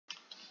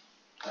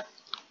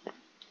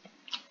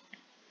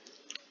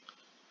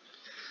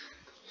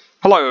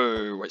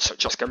Hello, it's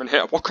Just Gaming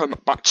here. Welcome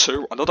back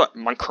to another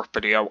Minecraft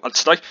video, and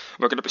today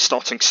we're going to be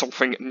starting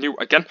something new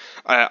again.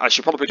 As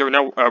you probably do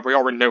know, we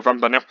are in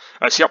November now.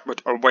 So yep,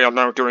 we are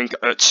now doing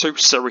two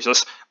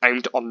series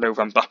aimed on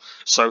November.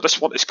 So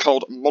this one is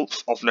called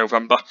Month of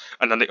November,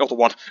 and then the other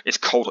one is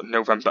called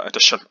November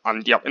Edition.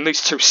 And yeah, in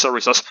these two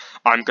series,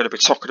 I'm going to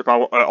be talking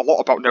about a lot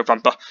about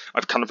November,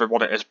 of kind of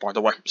what it is, by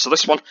the way. So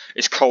this one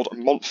is called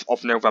Month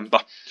of November,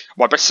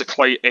 where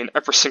basically in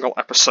every single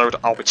episode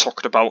I'll be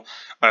talking about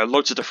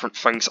loads of different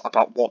things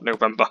about what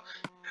November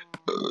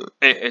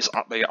it is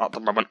at the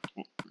moment.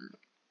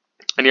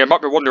 And you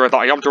might be wondering that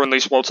I am doing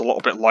these worlds a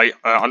little bit late.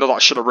 I know that I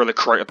should have really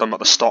created them at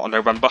the start of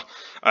November,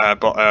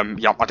 but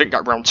yeah, I didn't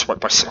get around to it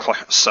basically.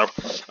 So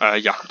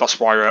yeah, that's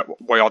why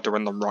we are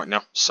doing them right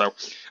now. So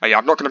yeah,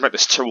 I'm not going to make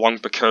this too long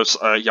because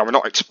yeah, we're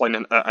not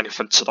explaining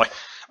anything today.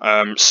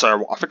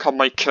 So I think I'll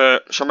make shall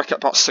I make it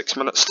about 6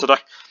 minutes today?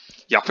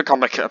 Yeah, I think I'll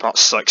make it about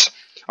 6.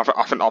 I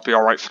think that'll be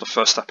alright for the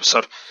first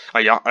episode.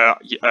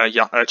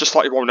 Just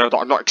let you all know that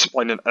I'm not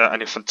explaining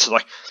anything today.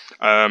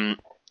 Yeah,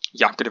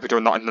 I'm going to be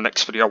doing that in the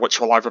next video,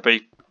 which will either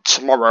be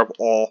tomorrow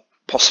or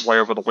possibly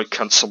over the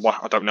weekend somewhere.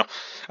 I don't know,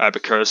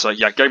 because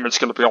yeah, gaming's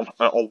going to be on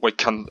all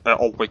weekend.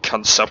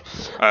 So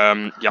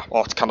yeah,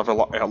 I'll kind of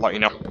let you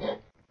know.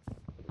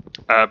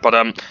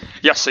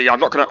 Yeah, so yeah, I'm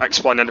not going to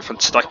explain anything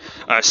today.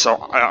 So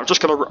I'm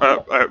just going to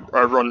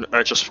run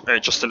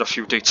just in a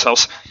few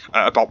details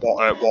about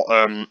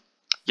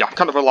yeah,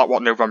 kind of like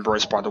what November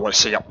is, by the way.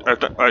 So yeah,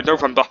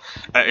 November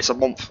is a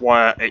month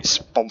where it's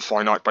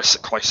bonfire night,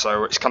 basically.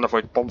 So it's kind of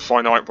a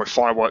bonfire night with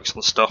fireworks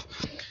and stuff.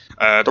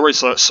 There is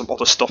some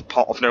other stuff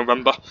part of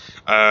November.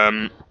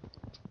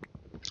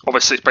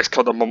 Obviously, it's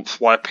basically the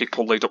month where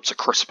people lead up to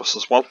Christmas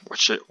as well,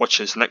 which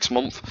is next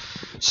month.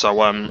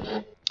 So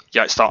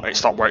yeah, it's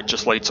that where it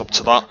just leads up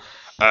to that.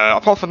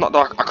 Apart from that,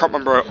 I can't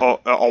remember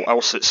all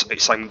else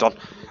it's aimed on.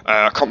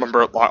 I can't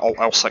remember like all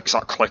else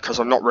exactly because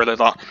I'm not really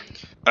that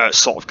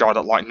sort of guy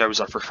that like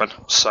knows everything.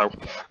 So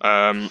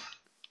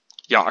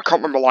yeah, I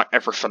can't remember like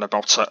everything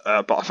about it,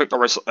 but I think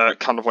there is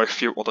kind of a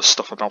few other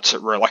stuff about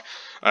it really.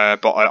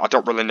 But I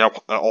don't really know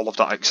all of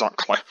that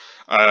exactly.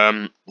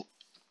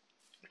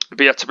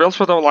 But yeah, to be honest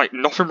with you, like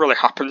nothing really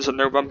happens in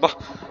November.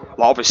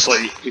 Like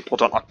obviously, people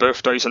don't have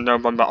birthdays in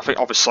November. I think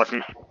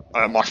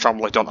my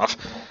family don't have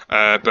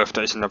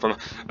birthdays in November.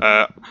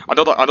 I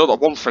know that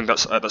one thing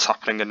that's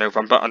happening in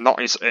November, and that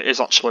is it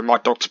is actually my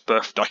dog's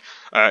birthday.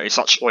 It's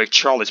actually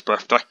Charlie's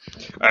birthday,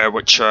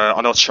 which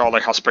I know Charlie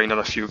has been in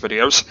a few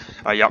videos.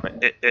 Yeah,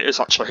 it is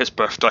actually his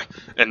birthday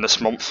in this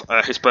month.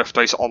 His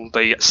birthday's on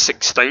the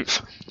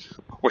 16th.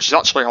 Which is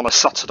actually on a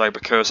Saturday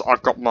because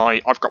I've got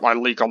my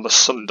league on the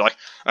Sunday,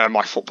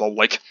 my football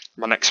league,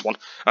 my next one.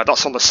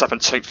 That's on the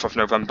 17th of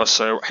November,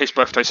 so his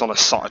birthday's on a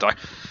Saturday.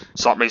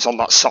 So that means on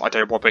that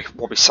Saturday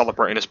we'll be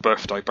celebrating his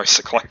birthday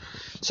basically.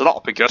 So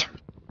that'll be good.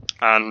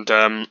 And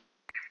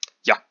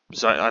yeah,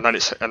 so and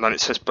then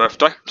it's his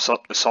birthday. So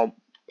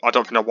I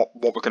don't know what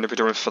we're going to be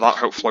doing for that.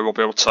 Hopefully we'll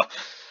be able to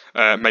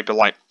maybe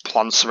like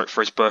plan something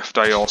for his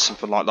birthday or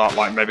something like that,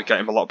 like maybe get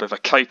him a little bit of a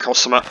cake or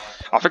something.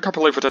 I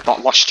believe we did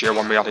that last year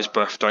when we had his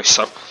birthday,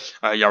 so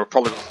yeah, we're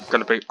probably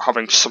going to be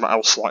having something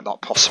else like that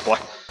possibly.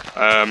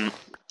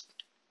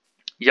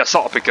 Yes,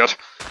 that'll be good,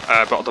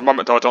 but at the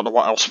moment though I don't know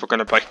what else we're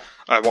going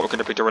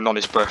to be doing on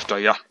his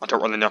birthday. Yeah, I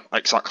don't really know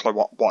exactly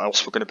what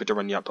else we're going to be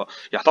doing yet, but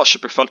yeah, that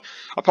should be fun.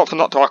 Apart from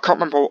that though, I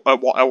can't remember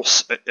what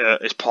else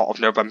is part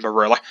of November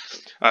really.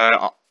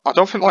 I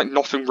don't think like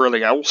nothing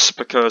really else,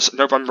 because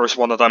November is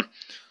one of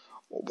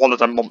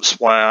them months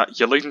where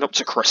you're leading up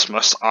to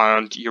Christmas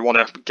and you want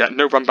to get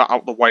November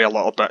out the way a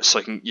little bit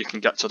so you can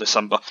get to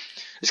December.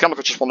 It's kind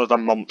of just one of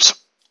them months.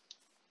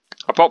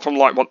 Apart from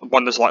like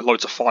when there's like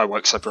loads of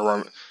fireworks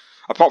everywhere.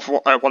 Apart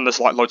from when there's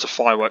like loads of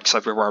fireworks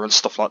everywhere and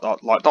stuff like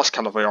that, like that's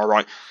kind of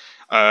alright.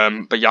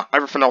 But yeah,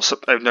 everything else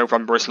in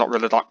November is not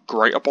really that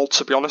greatable,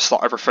 to be honest.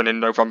 Like everything in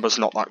November is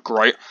not that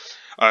great,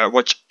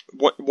 which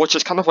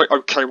is kind of like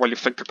okay when you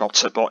think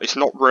about it, but it's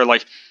not really.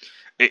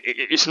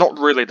 It's not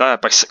really there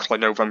basically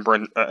November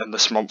in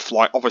this month.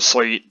 Like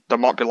obviously there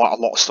might be like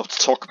a lot of stuff to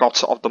talk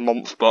about of the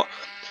month, but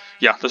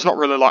yeah, there's not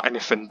really like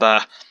anything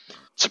there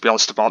to be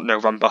honest about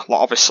November. Like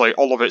obviously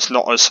all of it's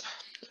not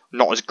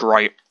as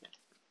great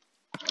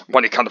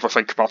when you kind of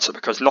think about it,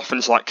 because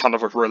nothing's like kind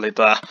of really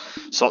there.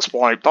 So that's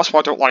why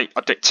I don't like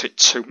addict it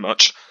too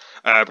much.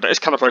 But it is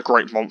kind of a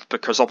great month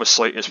because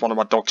obviously it's one of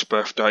my dog's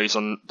birthdays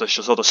and there's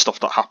just other stuff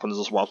that happens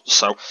as well.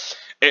 So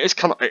it is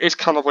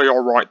kind of like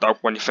alright though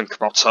when you think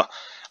about it.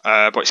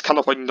 But it's kind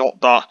of like not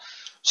that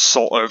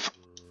sort of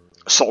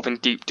in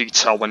deep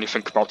detail when you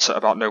think about it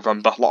about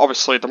November. Like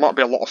obviously there might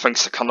be a lot of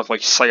things to kind of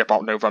like say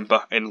about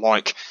November in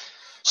like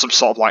some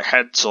sort of like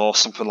heads or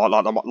something like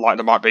that. Like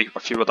there might be a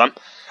few of them.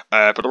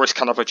 But there is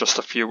kind of just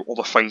a few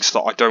other things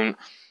that I don't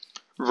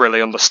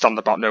really understand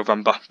about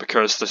November,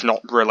 because there's not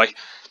really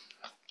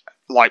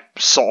like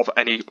sort of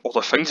any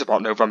other things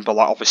about November.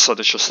 Like obviously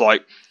there's just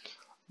like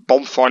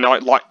bonfire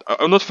night. Like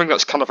another thing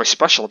that's kind of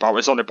special about it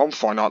is only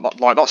bonfire night.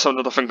 Like that's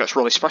another thing that's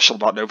really special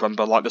about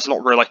November. Like there's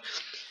not really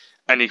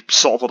any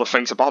sort of other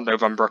things about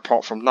November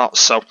apart from that.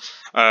 So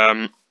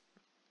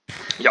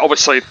yeah,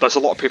 obviously there's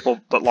a lot of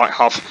people that like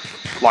have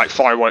like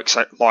fireworks.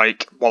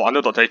 Like, well, I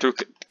know that they do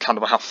kind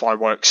of have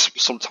fireworks.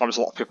 Sometimes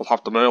a lot of people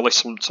have them early.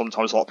 Sometimes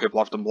a lot of people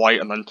have them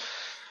late, and then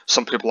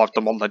some people have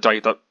them on the day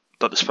that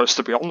they're supposed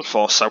to be on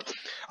for. So,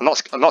 and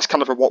that's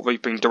kind of what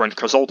we've been doing,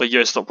 because all the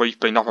years that we've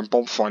been having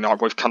bonfire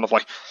night, we've kind of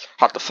like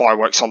had the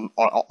fireworks on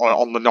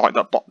the night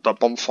that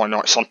bonfire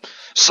night's on.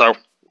 So.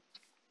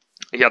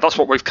 Yeah, that's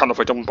what we've kind of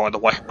done, by the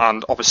way,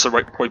 and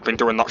obviously we've been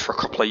doing that for a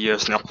couple of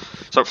years now.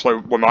 So hopefully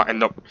we might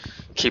end up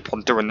keep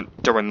on doing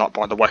that,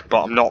 by the way.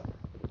 But I'm not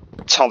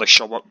entirely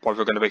sure whether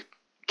we're going to be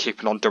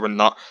keeping on doing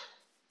that.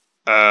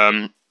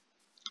 But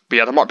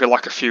yeah, there might be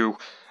like a few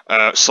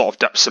sort of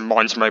depths in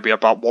minds maybe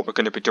about what we're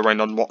going to be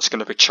doing and what's going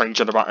to be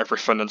changing about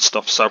everything and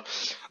stuff. So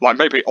like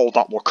maybe all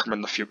that will come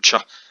in the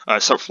future.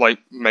 So hopefully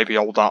maybe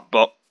all that,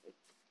 but.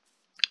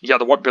 Yeah,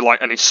 there won't be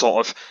like any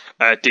sort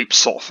of deep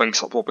sort of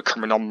things that will be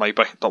coming on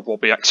maybe that will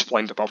be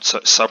explained about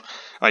it. So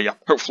yeah,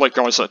 hopefully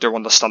guys that do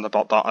understand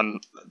about that, and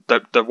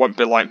there won't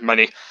be like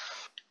many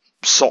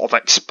sort of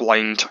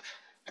explained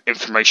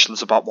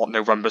informations about what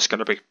November's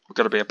going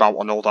to be about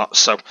and all that.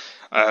 So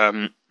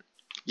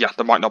yeah,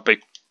 there might not be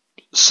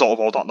sort of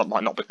all that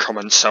might not be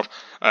coming. So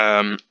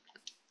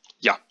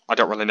yeah, I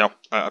don't really know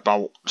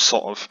about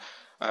sort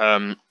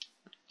of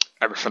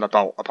everything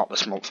about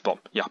this month, but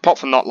yeah, apart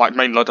from that, like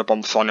main loader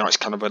bonfire night is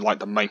kind of like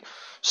the main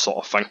sort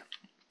of thing.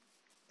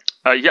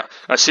 Yeah,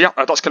 so yeah,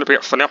 that's going to be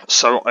it for now.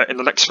 So in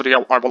the next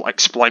video, I will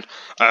explain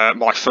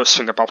my first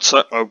thing about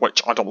it,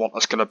 which I don't want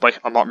that's going to be.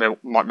 I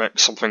might make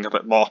something a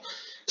bit more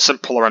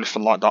simple or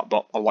anything like that,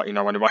 but I'll let you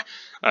know anyway.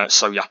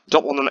 So yeah,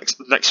 don't want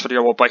the next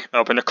video will be.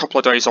 It'll be in a couple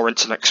of days or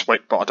into next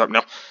week, but I don't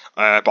know.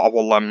 But I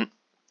will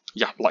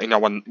yeah, let you know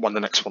when the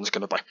next one's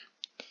going to be.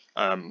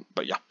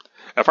 But yeah,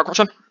 thanks for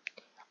watching,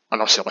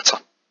 and I'll see you later.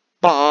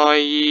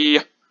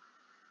 Bye!